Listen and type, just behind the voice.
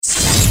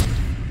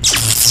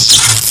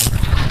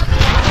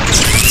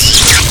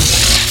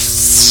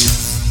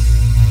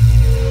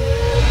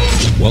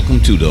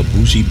Welcome to the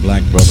Bougie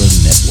Black Brother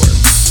Network.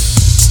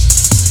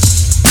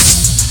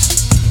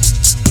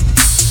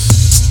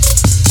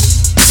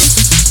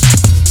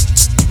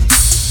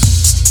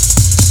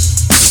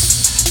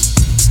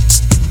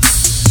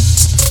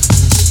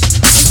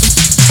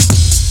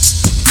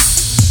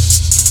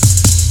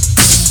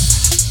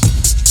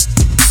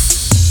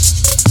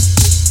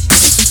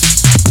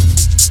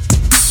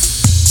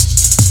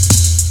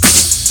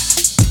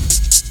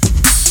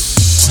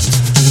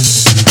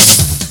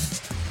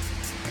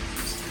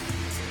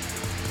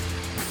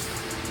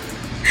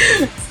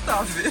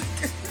 Stop it.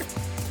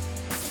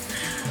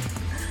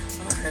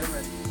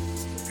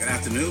 Good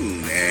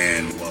afternoon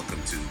and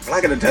welcome to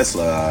Black and the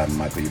Tesla. I'm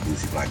Michael, your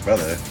Bougie Black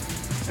Brother,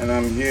 and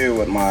I'm here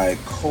with my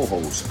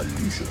co-host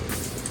Alicia.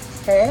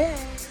 Hey.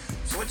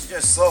 So what you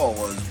just saw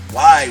was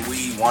why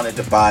we wanted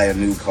to buy a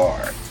new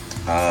car.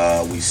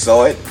 We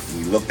saw it,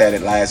 we looked at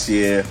it last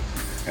year,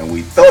 and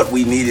we thought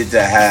we needed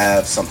to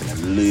have something a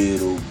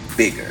little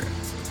bigger.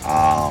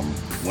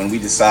 When we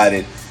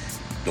decided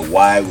the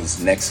Y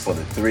was next for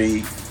the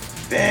 3,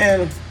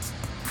 then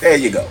there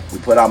you go. We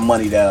put our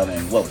money down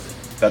in, what was it,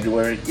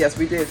 February? Yes,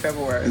 we did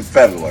February. In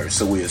February.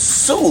 So we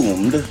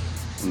assumed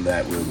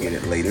that we'll get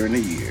it later in the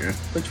year.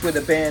 Which would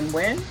have been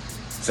when?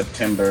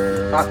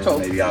 September, October.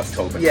 Maybe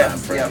October Yes, time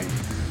frame. yep.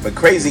 But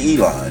Crazy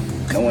Elon,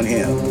 knowing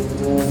him,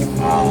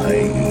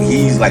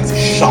 he's like to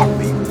shock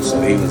people. So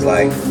he was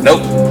like,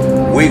 nope,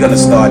 we're going to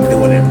start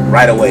doing it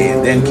right away.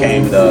 And then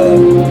came the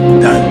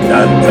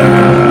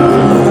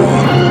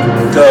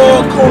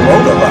the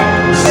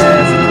coronavirus.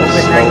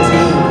 COVID-19.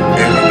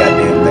 Every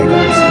goddamn thing I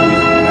see,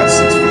 not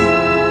 6 feet,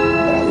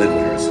 but I live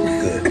with her, so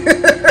we're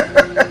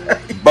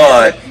good.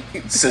 But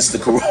since the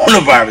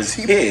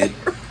coronavirus hit,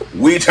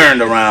 we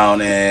turned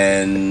around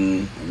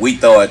and we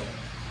thought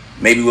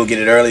maybe we'll get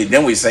it early.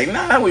 Then we say,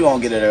 nah, we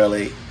won't get it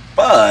early.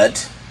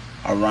 But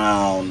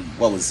around,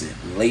 what was it,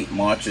 late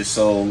March or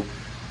so,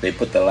 they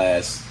put the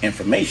last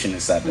information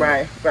inside the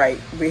Right.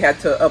 We had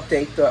to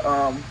update the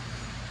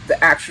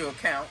actual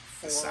count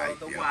for site,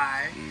 the yeah.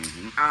 Y.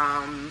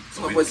 Mm-hmm.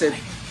 So What we was it?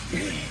 like,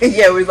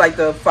 Yeah, it was like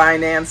the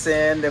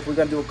financing, if we're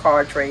going to do a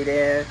car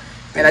trade-in.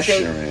 And I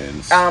think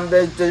insurance.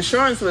 the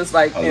insurance was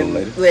like A little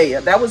in later?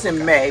 That was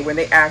in May when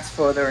they asked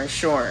for their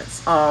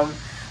insurance.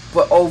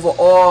 But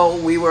overall,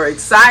 we were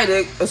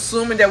excited,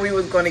 assuming that we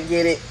was going to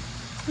get it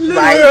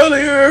like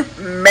earlier.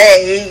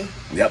 May,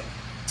 Yep.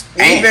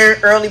 even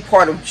early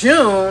part of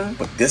June.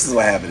 But this is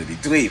what happened in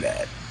between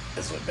that.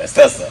 That's what messed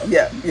us up.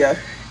 Yeah.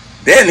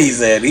 Then he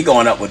said he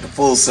going up with the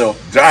full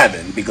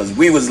self-driving because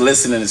we was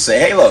listening and say,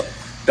 hey, look,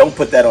 don't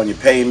put that on your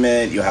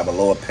payment. You'll have a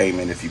lower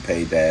payment if you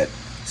paid that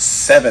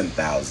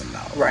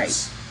 $7,000.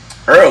 Right.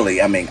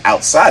 Early, I mean,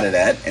 outside of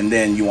that, and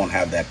then you won't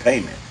have that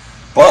payment.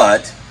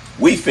 But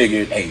we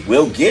figured, hey,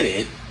 we'll get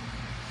it,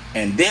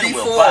 and then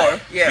we'll buy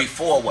it. Yeah.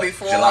 Before what?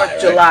 Before July,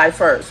 right? July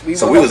 1st.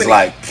 So we was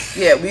like,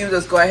 yeah, we would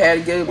just go ahead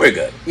and get it. we're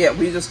good. Yeah,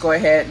 we just go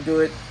ahead and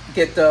do it.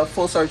 Get the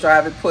full service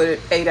driver,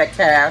 pay that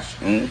cash.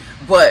 Mhm.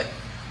 But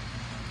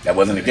That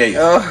wasn't the case.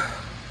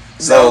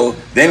 so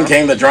then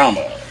came the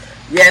drama.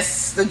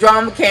 yes, the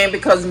drama came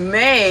because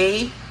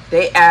May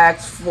they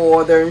asked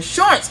for their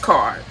insurance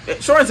card,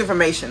 insurance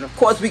information. Of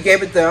course, we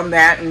gave it them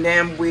that, and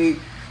then we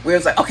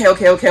was like,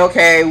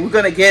 okay, we're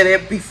gonna get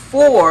it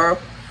before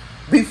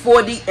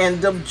the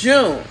end of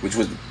June. Which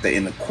was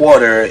in the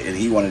quarter, and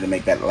he wanted to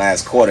make that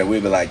last quarter.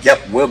 We'd be like,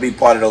 yep, we'll be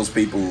part of those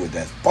people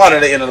that's part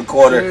of the end of the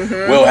quarter.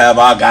 Mm-hmm. We'll have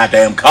our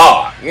goddamn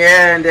car.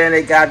 Yeah, and then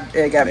it got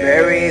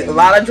a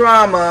lot of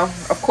drama.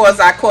 Of course,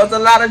 I caused a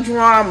lot of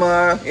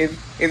drama. If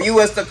you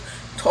was to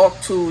talk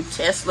to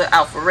Tesla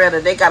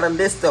Alpharetta, they got a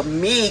list of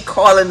me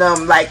calling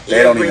them like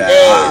They don't every even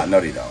day. no,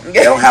 they don't.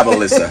 They don't have a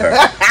list of her.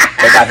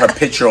 They got her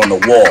picture on the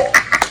wall.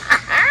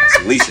 That's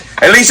Alicia.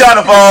 Alicia on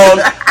the phone.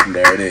 And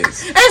there it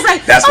is. And it's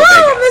like, That's what they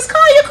got. Miss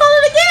Carr, you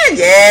calling again?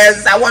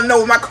 Yes, I want to know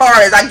what my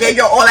car is. I gave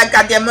you all that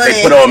goddamn money.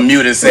 They put on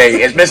mute and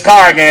say, it's Miss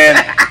Carr again.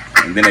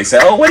 And then they say,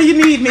 oh, what do you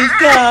need, Miss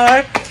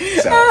Carr?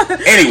 So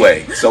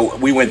anyway, so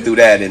we went through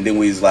that, and then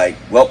we was like,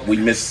 well, we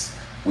missed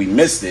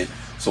it.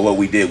 So what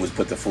we did was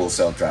put the full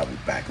self-driving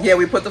back on. Yeah,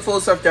 we put the full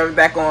self-driving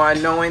back on,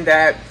 knowing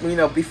that,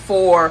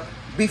 before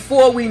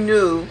we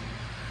knew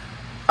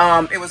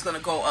it was going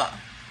to go up.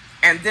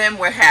 And then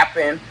what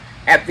happened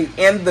at the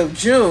end of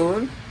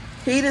June,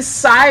 he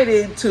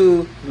decided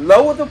to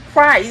lower the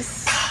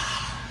price,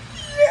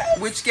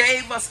 which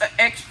gave us an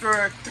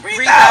extra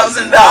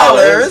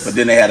 $3,000. But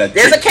then they had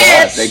There's a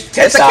catch. There's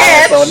a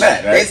catch on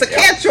that, right? There's a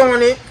catch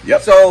on it.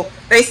 Yep. So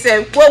they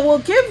said, well, we'll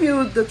give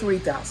you the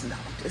 $3,000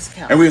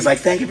 discount. And we was like,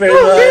 thank you very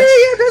Oh, much.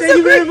 yeah, that's Thank so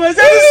you very great. much.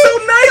 That is so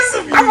nice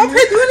of you. I'm gonna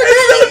pay you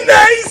That's so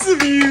nice of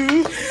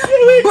you.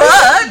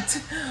 But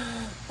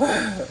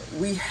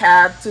we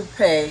had to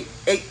pay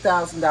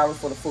 $8,000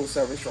 for the full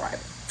service driver.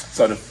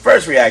 So the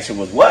first reaction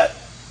was what?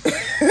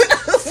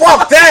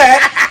 Fuck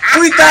that!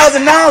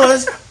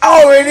 $3,000.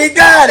 I already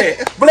got it.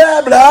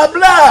 Blah blah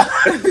blah.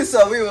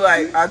 So we were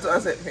like, I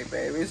said, hey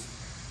baby,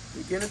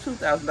 you're getting a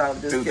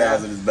 $2,000 discount.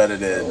 $2,000 is better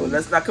So than.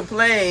 let's not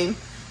complain.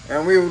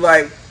 And we were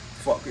like,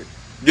 fuck it.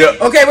 Yeah.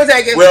 Okay, we'll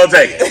take it. We'll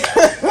take it.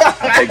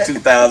 I'll take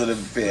 2,000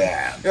 and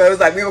yeah. It was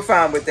like we were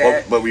fine with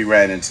that. But we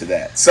ran into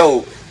that.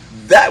 So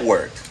that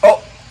worked.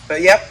 Oh,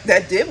 yep,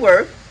 that did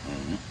work.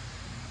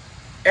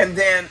 And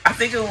then I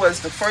think it was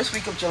the first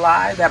week of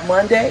July, that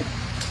Monday.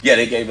 Yeah,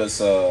 they gave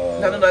us.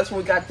 No, that's when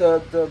we got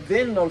the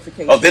VIN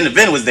notification. Oh, then the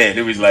VIN was there.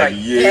 It was like,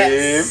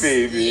 yes,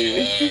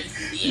 baby.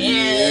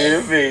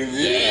 yes, baby.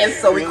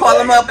 Yes. So we call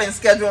them up and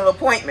schedule an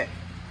appointment.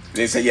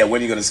 They said, yeah, when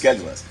are you going to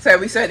schedule us? So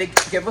we said they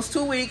give us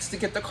 2 weeks to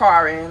get the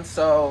car in.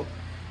 So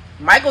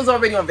Michael's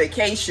already on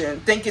vacation,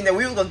 thinking that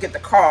we were going to get the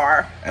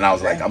car. And I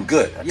was like, I'm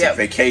good. I took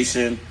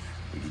vacation.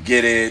 We could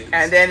get it.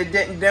 And then it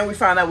didn't. Then we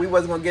found out we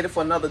wasn't going to get it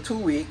for another 2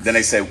 weeks. Then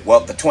they said, well,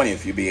 the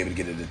 20th, you'll be able to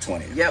get it the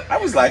 20th. Yep. I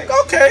was like,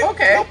 okay,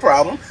 no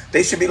problem.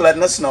 They should be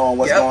letting us know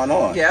what's going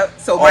on. Yep.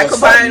 So all Michael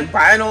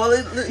buying all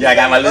the I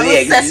got my little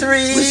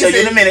accessories. We'll show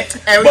you in a minute.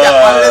 And we got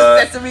all the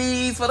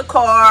accessories for the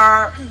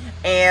car.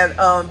 And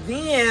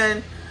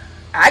then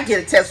I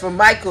get a text from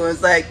Michael. And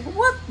it's like,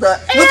 what the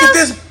hell?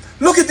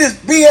 Look at this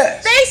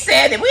BS. They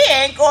said that we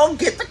ain't going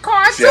to get the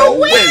car till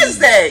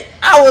Wednesday.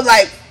 I was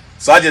like.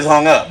 So I just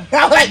hung up.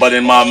 But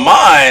in my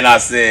mind, I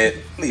said,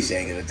 at least you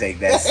ain't going to take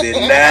that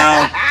sitting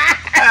down.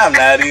 I'm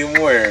not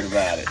even worried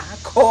about it. I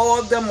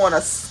called them on a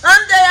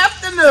Sunday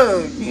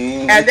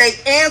afternoon, and they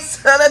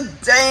answered the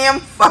damn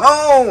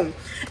phone.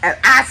 And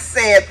I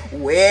said,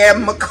 where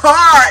my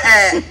car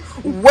at?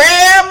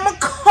 Where my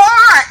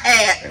car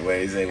at?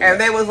 And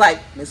they was like,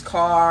 Miss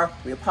Carr,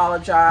 we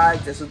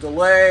apologize. There's a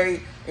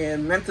delay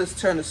in Memphis,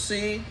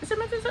 Tennessee. Is it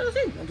Memphis,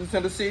 Tennessee? Memphis,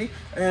 Tennessee.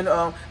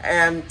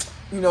 And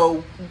you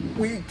know,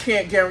 we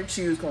can't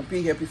guarantee it's going to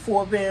be here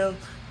before then,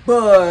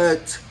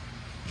 but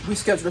we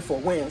scheduled it for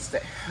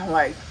Wednesday. I'm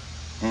like,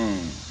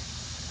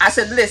 I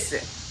said,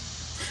 listen,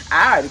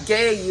 I already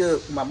gave you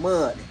my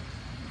money.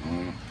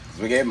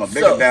 We gave him a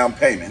bigger down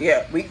payment.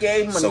 Yeah, we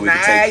gave him a nice chunk. So we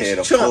could take care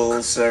of the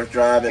full surf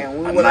driving,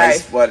 a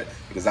nice what,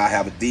 because I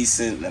have a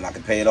decent, and I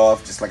can pay it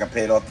off just like I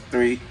paid off the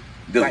 3.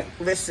 Dude, like,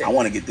 listen, I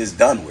want to get this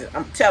done with.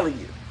 I'm telling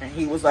you. And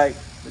he was like,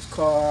 Miss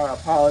Carr, I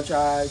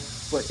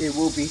apologize, but it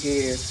will be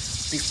here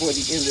before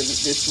the end of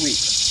this week.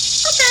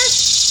 Okay.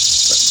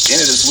 But the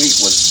end of this week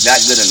was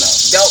not good enough.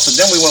 So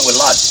then we went with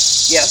Logic.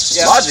 Yeah.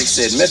 Logic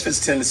said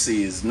Memphis,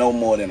 Tennessee is no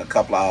more than a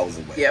couple of hours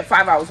away. Yeah,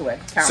 5 hours away.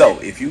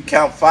 If you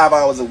count 5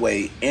 hours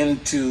away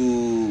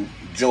into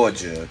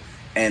Georgia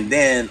and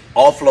then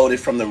offload it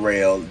from the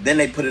rail, then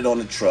they put it on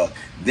the truck,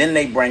 then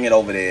they bring it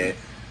over there,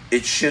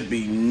 it should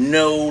be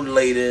no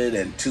later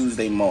than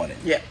Tuesday morning.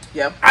 Yep.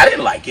 I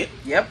didn't like it.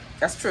 Yep,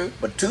 that's true.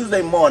 But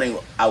Tuesday morning,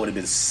 I would have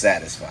been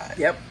satisfied.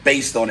 Yep.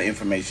 Based on the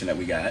information that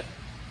we got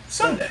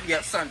Sunday.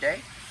 Yep,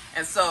 Sunday.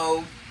 And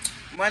so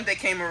Monday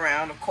came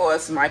around, of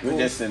course, Michael was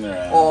just sitting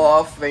around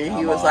off, and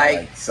he was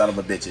like, son of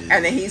a bitches.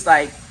 And then he's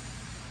like,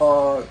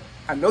 I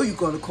know you're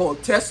going to call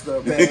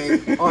Tesla,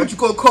 babe. Aren't you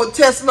going to call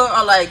Tesla?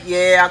 I'm like,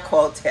 yeah, I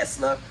called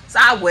Tesla. So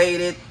I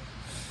waited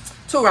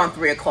till around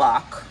 3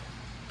 o'clock.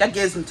 That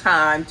gives them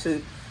time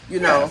to,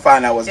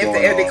 find out what's going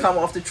on. If they come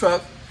off the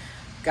truck,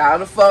 got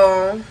on the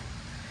phone,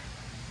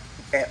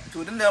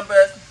 threw the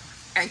numbers,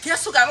 and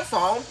guess who got on the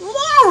phone?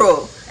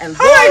 Laurel. And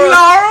Hi,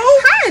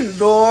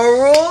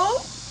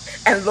 Laurel.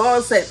 And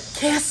Laurel said,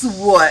 guess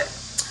what?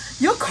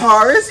 Your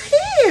car is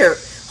here.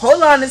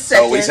 Hold on a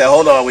second. So we said,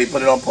 hold on. We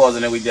put it on pause,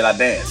 and then we did our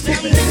dance. And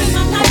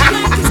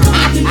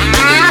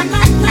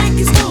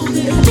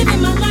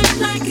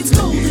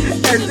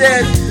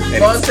then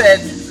Laurel said,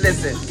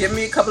 listen, give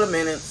me a couple of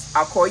minutes.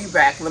 I'll call you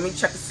back. Let me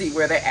check to see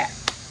where they're at.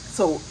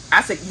 So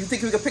I said, you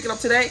think we can pick it up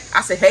today?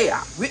 I said, hey,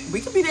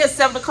 we can be there at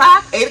 7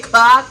 o'clock, 8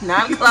 o'clock,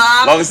 9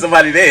 o'clock. As long as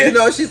somebody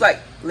there. She's like,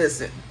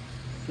 listen,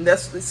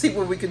 let's see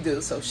what we can do.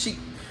 So it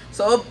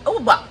was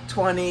about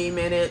 20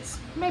 minutes,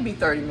 maybe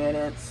 30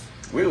 minutes.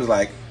 We was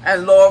like,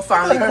 and Laura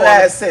finally called.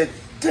 I said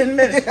 10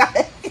 minutes.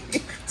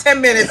 10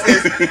 minutes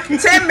is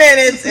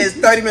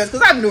 30 minutes,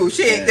 because I knew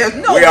there's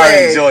no way. We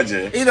are in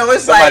Georgia.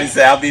 It's somebody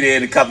said I'll be there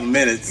in a couple of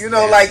minutes. You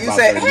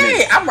said,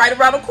 hey, I'm right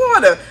around the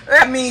corner.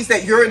 That means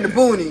that you're in the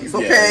boonies,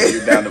 okay?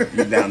 Yeah,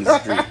 you're down the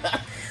street.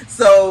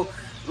 So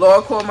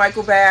Laura called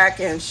Michael back,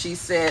 and she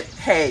said,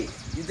 hey,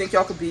 you think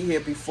y'all could be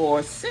here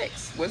before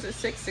 6? Was it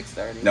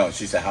 6:30? No,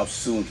 she said, how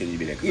soon can you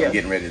be there? Because I'm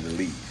getting ready to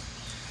leave.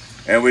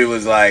 And we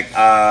was like,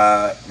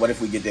 what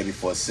if we get there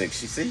before 6?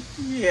 She said,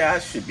 yeah, I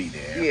should be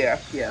there.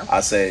 Yeah.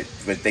 I said,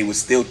 but they were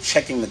still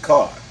checking the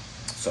car.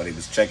 So they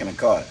was checking the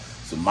car.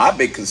 So my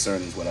big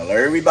concern is what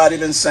everybody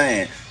been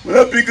saying. When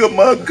I pick up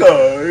my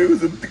car, it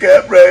was a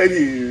gap right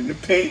here, and the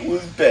paint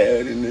was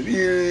bad, and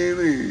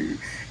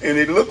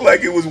it looked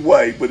like it was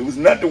white, but it was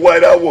not the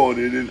white I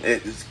wanted. And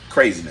it's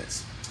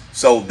craziness.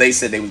 So they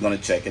said they was going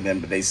to check,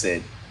 but they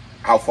said,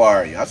 how far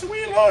are you? I said,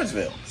 we're in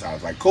Lawrenceville. So I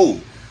was like,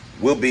 cool.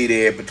 We'll be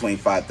there between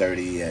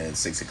 5:30 and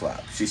 6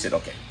 o'clock. She said,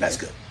 okay, that's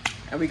good.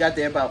 And we got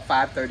there about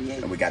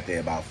 5:38. And we got there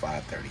about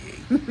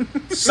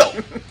 5:38. So,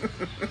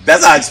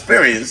 that's our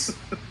experience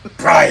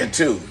prior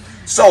to.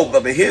 So,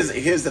 but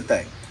here's the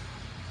thing.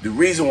 The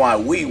reason why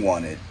we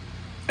wanted,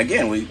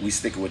 again, we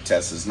stick with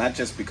Teslas, not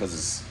just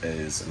because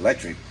it's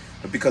electric,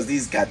 but because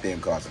these goddamn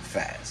cars are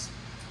fast.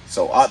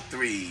 So our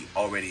 3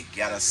 already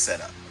got us set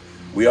up.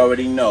 We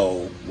already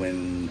know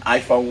when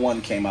iPhone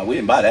 1 came out, we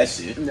didn't buy that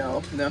shit.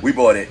 No. We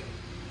bought it,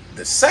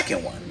 the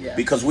second one, Yeah.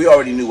 because we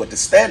already knew what the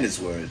standards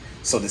were.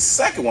 So the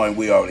second one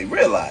we already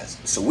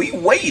realized. So we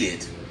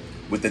waited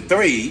with the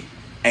 3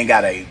 and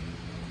got a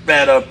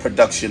better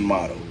production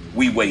model.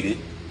 We waited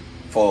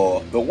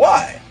for the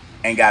Y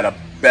and got a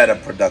better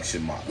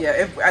production model.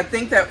 Yeah, I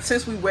think that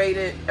since we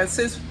waited and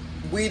since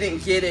we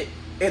didn't get it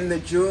in the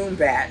June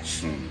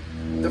batch,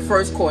 the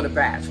first quarter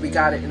batch, we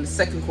got it in the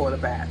second quarter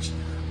batch.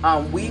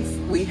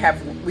 We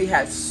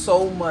had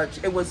so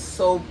much. It was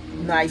so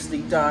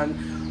nicely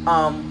done.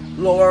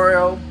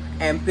 Laurel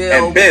and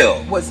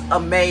Bill was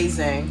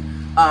amazing.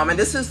 And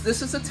this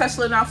is a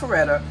Tesla and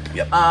Alpharetta.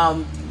 Yep.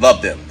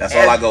 Love them. That's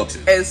all I go to.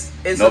 It's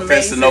no amazing.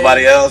 offense to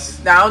nobody else.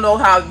 Now I don't know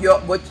how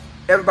what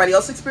everybody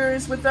else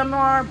experience with them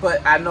are,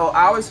 but I know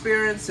our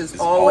experience has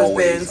always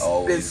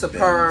been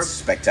superb, been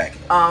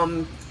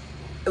spectacular.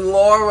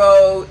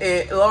 Laurel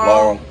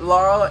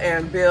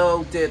and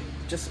Bill did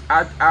just.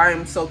 I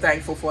am so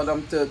thankful for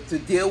them to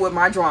deal with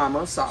my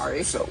drama.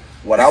 Sorry. So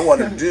what I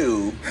want to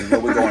do and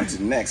what we're going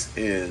to next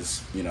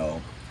is,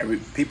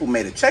 people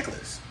made a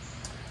checklist,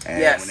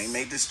 and when they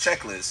made this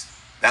checklist,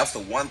 that's the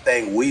one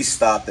thing we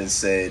stopped and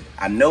said,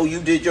 I know you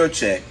did your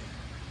check,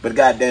 but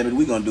goddamn it,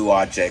 we're gonna do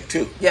our check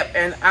too. Yep,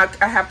 and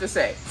I have to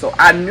say, so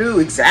I knew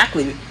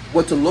exactly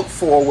what to look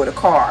for with a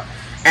car,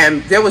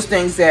 and there was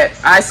things that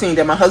I seen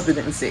that my husband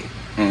didn't see,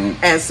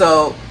 and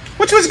so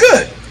which was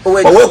good. But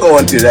we'll go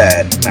into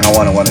that. I don't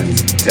want to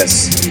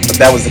just. But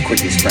that was the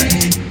quickest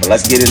trend. But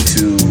let's get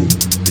into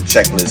the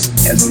checklist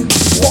as we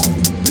walk.